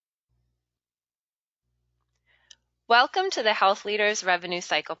Welcome to the Health Leaders Revenue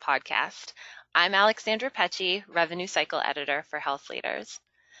Cycle podcast. I'm Alexandra Pecci, Revenue Cycle Editor for Health Leaders.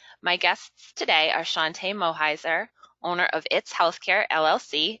 My guests today are Shantae Moheiser, owner of It's Healthcare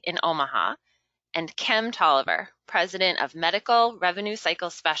LLC in Omaha, and Kem Tolliver, President of Medical Revenue Cycle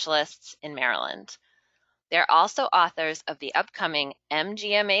Specialists in Maryland. They're also authors of the upcoming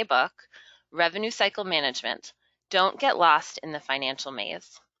MGMA book, Revenue Cycle Management: Don't Get Lost in the Financial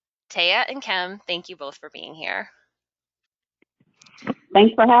Maze. Taya and Kem, thank you both for being here.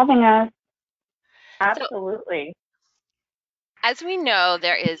 Thanks for having us. Absolutely. As we know,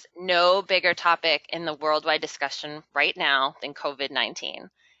 there is no bigger topic in the worldwide discussion right now than COVID-19,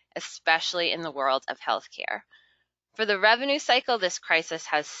 especially in the world of healthcare. For the revenue cycle, this crisis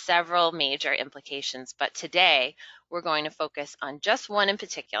has several major implications, but today we're going to focus on just one in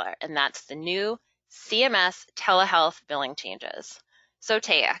particular, and that's the new CMS telehealth billing changes. So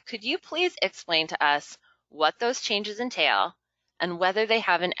Taya, could you please explain to us what those changes entail and whether they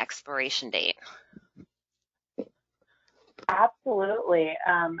have an expiration date? Absolutely.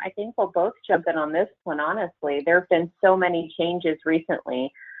 I think we'll both jump in on this one, honestly. There have been so many changes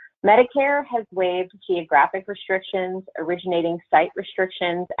recently. Medicare has waived geographic restrictions, originating site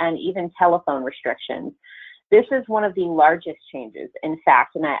restrictions, and even telephone restrictions. This is one of the largest changes, in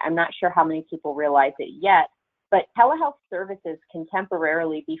fact, and I'm not sure how many people realize it yet, but telehealth services can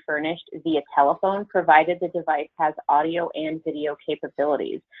temporarily be furnished via telephone, provided the device has audio and video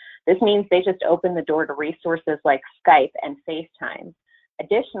capabilities. This means they just open the door to resources like Skype and FaceTime.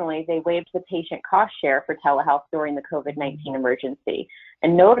 Additionally, they waived the patient cost share for telehealth during the COVID-19 emergency.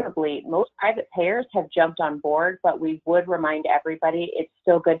 And notably, most private payers have jumped on board, but we would remind everybody it's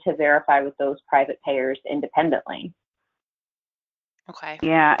still good to verify with those private payers independently. Okay.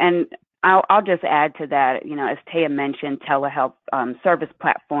 Yeah, and I'll just add to that, as Taya mentioned, telehealth service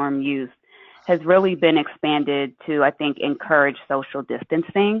platform use has really been expanded to, I think, encourage social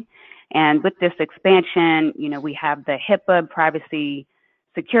distancing. And with this expansion, we have the HIPAA privacy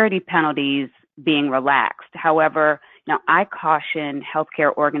security penalties being relaxed. However, I caution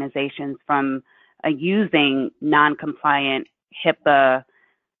healthcare organizations from using non-compliant HIPAA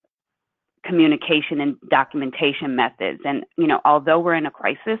communication and documentation methods. And, although we're in a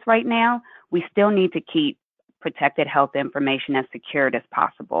crisis right now, we still need to keep protected health information as secured as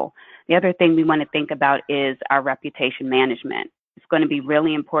possible. The other thing we want to think about is our reputation management. It's going to be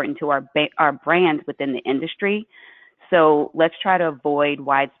really important to our brands within the industry. So let's try to avoid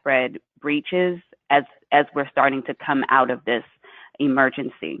widespread breaches as we're starting to come out of this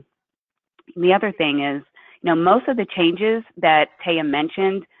emergency. The other thing is, most of the changes that Taya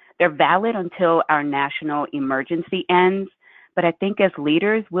mentioned, they're valid until our national emergency ends. But I think as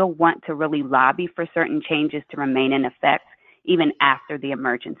leaders, we'll want to really lobby for certain changes to remain in effect even after the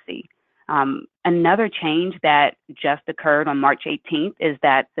emergency. Another change that just occurred on March 18th is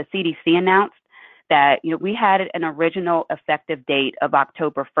that the CDC announced that we had an original effective date of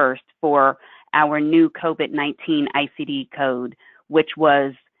October 1st for our new COVID-19 ICD code, which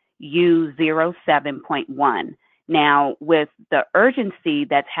was U07.1. Now, with the urgency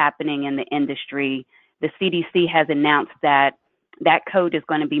that's happening in the industry, the CDC has announced that that code is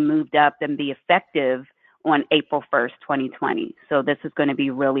going to be moved up and be effective on April 1st, 2020. So this is going to be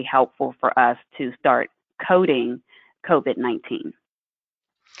really helpful for us to start coding COVID-19.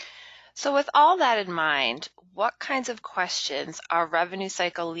 So with all that in mind, what kinds of questions are revenue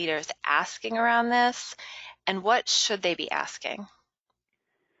cycle leaders asking around this, and what should they be asking?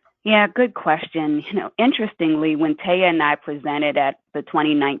 Yeah, good question. Interestingly, when Taya and I presented at the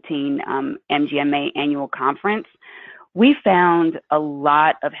 2019 MGMA annual conference, we found a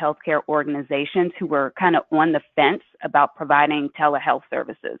lot of healthcare organizations who were kind of on the fence about providing telehealth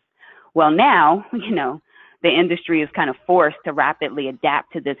services. Well, now, the industry is kind of forced to rapidly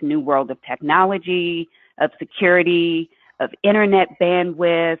adapt to this new world of technology, of security, of internet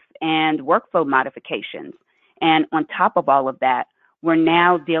bandwidth, and workflow modifications. And on top of all of that, we're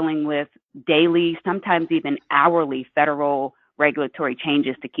now dealing with daily, sometimes even hourly federal regulatory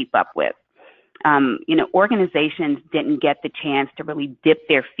changes to keep up with. Organizations didn't get the chance to really dip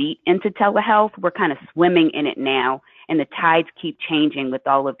their feet into telehealth. We're kind of swimming in it now, and the tides keep changing with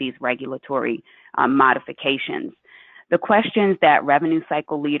all of these regulatory modifications. The questions that revenue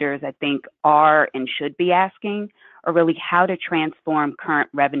cycle leaders, I think, are and should be asking are really how to transform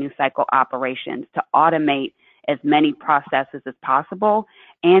current revenue cycle operations to automate as many processes as possible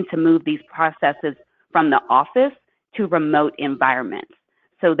and to move these processes from the office to remote environments.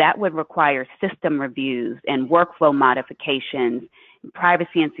 So that would require system reviews and workflow modifications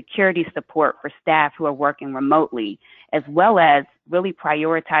privacy and security support for staff who are working remotely, as well as really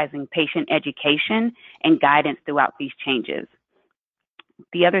prioritizing patient education and guidance throughout these changes.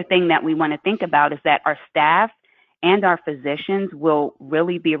 The other thing that we want to think about is that our staff and our physicians will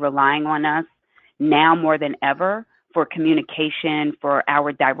really be relying on us now more than ever for communication, for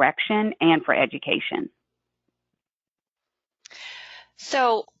our direction, and for education.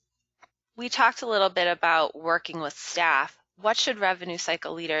 So we talked a little bit about working with staff. What should revenue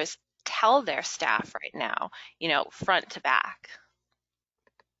cycle leaders tell their staff right now, front to back?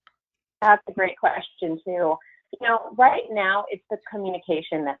 That's a great question, too. Right now, it's the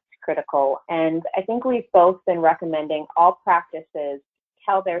communication that's critical. And I think we've both been recommending all practices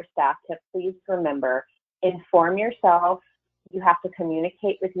tell their staff to please remember, inform yourself. You have to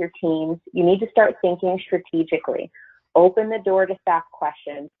communicate with your teams. You need to start thinking strategically. Open the door to staff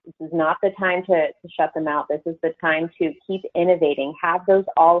questions. This is not the time to shut them out. This is the time to keep innovating. Have those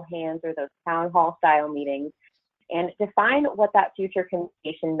all hands or those town hall style meetings and define what that future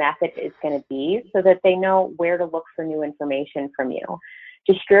communication method is going to be so that they know where to look for new information from you.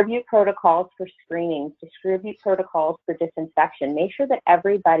 Distribute protocols for screenings, distribute protocols for disinfection. Make sure that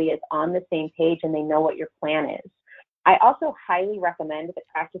everybody is on the same page and they know what your plan is. I also highly recommend that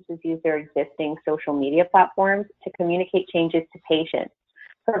practices use their existing social media platforms to communicate changes to patients,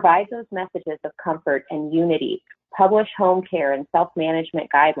 provide those messages of comfort and unity, publish home care and self-management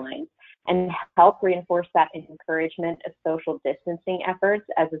guidelines, and help reinforce that encouragement of social distancing efforts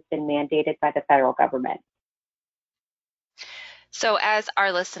as has been mandated by the federal government. So as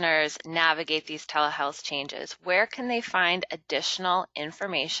our listeners navigate these telehealth changes, where can they find additional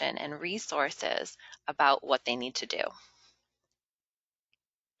information and resources about what they need to do?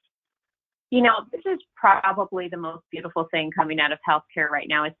 This is probably the most beautiful thing coming out of healthcare right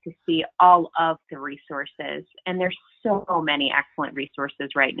now is to see all of the resources. And there's so many excellent resources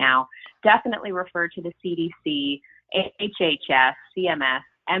right now. Definitely refer to the CDC, HHS, CMS,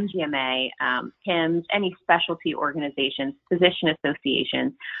 MGMA, HIMSS, any specialty organizations, physician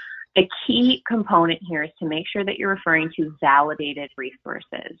associations. The key component here is to make sure that you're referring to validated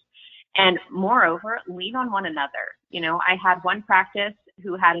resources. And moreover, lean on one another. I had one practice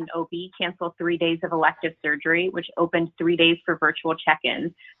who had an OB cancel 3 days of elective surgery, which opened 3 days for virtual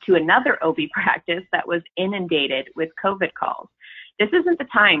check-ins, to another OB practice that was inundated with COVID calls. This isn't the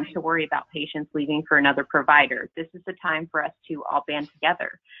time to worry about patients leaving for another provider. This is the time for us to all band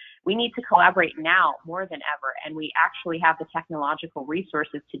together. We need to collaborate now more than ever, and we actually have the technological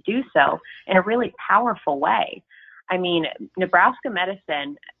resources to do so in a really powerful way. I mean, Nebraska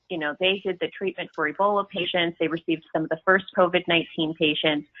Medicine, they did the treatment for Ebola patients. They received some of the first COVID-19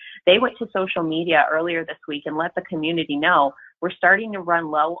 patients. They went to social media earlier this week and let the community know we're starting to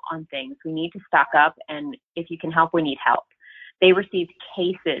run low on things. We need to stock up, and if you can help, we need help. They received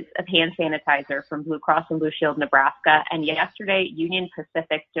cases of hand sanitizer from Blue Cross and Blue Shield Nebraska, and yesterday Union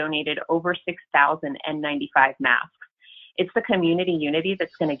Pacific donated over 6,000 N95 masks. It's the community unity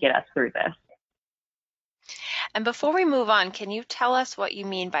that's going to get us through this. And before we move on, can you tell us what you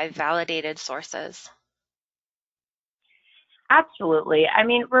mean by validated sources? Absolutely. I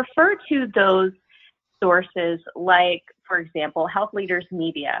mean, refer to those sources like, for example, Health Leaders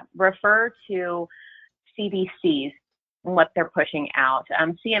Media. Refer to CDC's and what they're pushing out.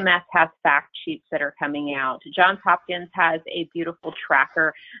 CMS has fact sheets that are coming out. Johns Hopkins has a beautiful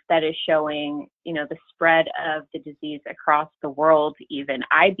tracker that is showing, the spread of the disease across the world. Even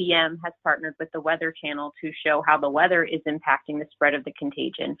IBM has partnered with the Weather Channel to show how the weather is impacting the spread of the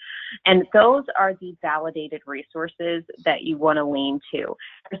contagion. And those are the validated resources that you want to lean to.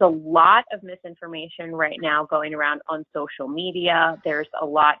 There's a lot of misinformation right now going around on social media. There's a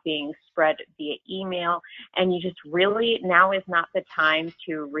lot being spread via email, and you just really, now is not the time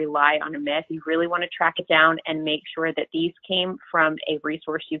to rely on a myth. You really want to track it down and make sure that these came from a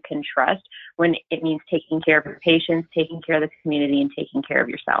resource you can trust when it means taking care of your patients, taking care of the community, and taking care of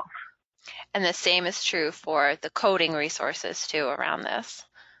yourself. And the same is true for the coding resources too around this.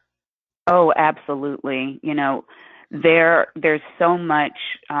 Oh, absolutely. There's so much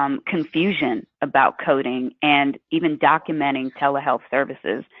confusion about coding and even documenting telehealth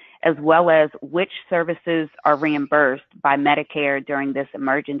services, as well as which services are reimbursed by Medicare during this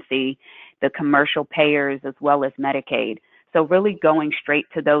emergency, the commercial payers, as well as Medicaid. So really going straight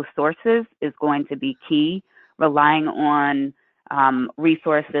to those sources is going to be key, relying on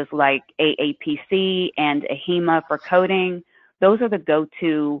resources like AAPC and AHIMA for coding. Those are the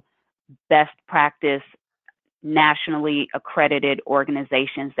go-to best practice, nationally accredited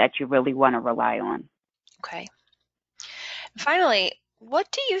organizations that you really want to rely on. Okay. Finally,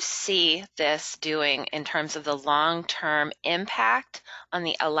 What do you see this doing in terms of the long-term impact on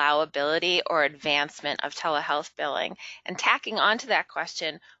the allowability or advancement of telehealth billing? And tacking onto that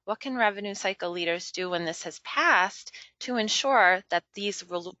question, what can revenue cycle leaders do when this has passed to ensure that these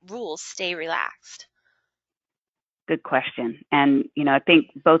rules stay relaxed? Good question. And, I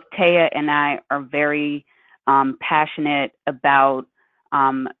think both Taya and I are very passionate about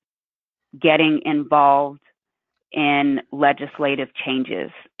getting involved in legislative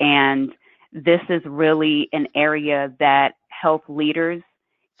changes. And this is really an area that health leaders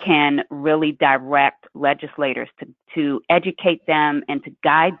can really direct legislators to educate them and to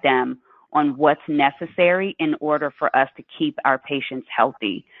guide them on what's necessary in order for us to keep our patients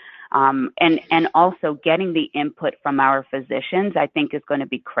healthy. And also getting the input from our physicians, I think, is going to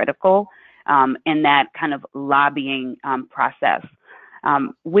be critical in that kind of lobbying process.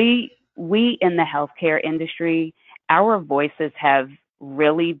 We in the healthcare industry, our voices have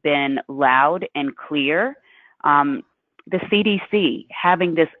really been loud and clear. The CDC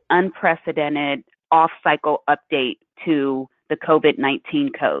having this unprecedented off-cycle update to the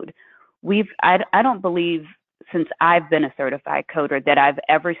COVID-19 code. I don't believe since I've been a certified coder that I've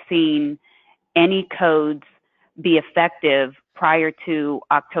ever seen any codes be effective prior to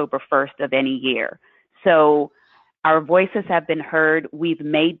October 1st of any year. So our voices have been heard. We've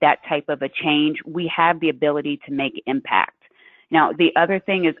made that type of a change. We have the ability to make impact. Now, the other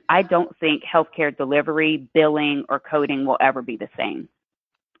thing is I don't think healthcare delivery, billing, or coding will ever be the same.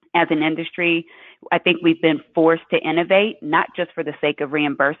 As an industry, I think we've been forced to innovate, not just for the sake of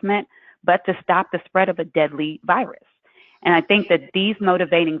reimbursement, but to stop the spread of a deadly virus. And I think that these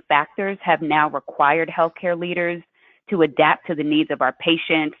motivating factors have now required healthcare leaders to adapt to the needs of our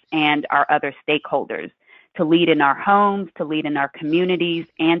patients and our other stakeholders, to lead in our homes, to lead in our communities,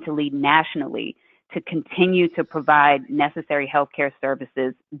 and to lead nationally to continue to provide necessary healthcare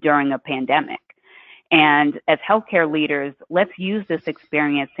services during a pandemic. And as healthcare leaders, let's use this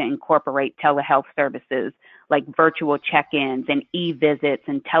experience to incorporate telehealth services like virtual check-ins and e-visits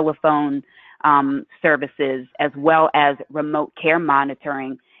and telephone services, as well as remote care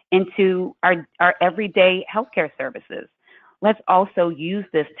monitoring into our everyday healthcare services. Let's also use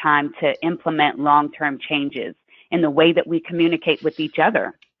this time to implement long-term changes in the way that we communicate with each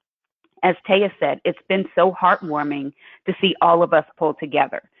other. As Taya said, it's been so heartwarming to see all of us pull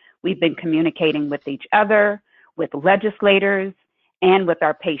together. We've been communicating with each other, with legislators, and with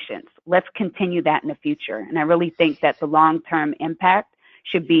our patients. Let's continue that in the future. And I really think that the long-term impact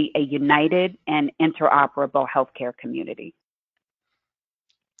should be a united and interoperable healthcare community.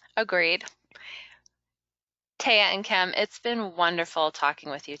 Agreed. Taya and Kim, it's been wonderful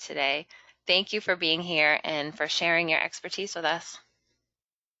talking with you today. Thank you for being here and for sharing your expertise with us.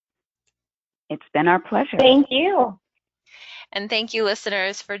 It's been our pleasure. Thank you. And thank you,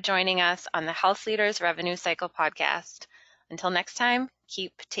 listeners, for joining us on the Health Leaders Revenue Cycle podcast. Until next time,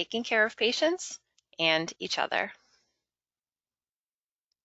 keep taking care of patients and each other.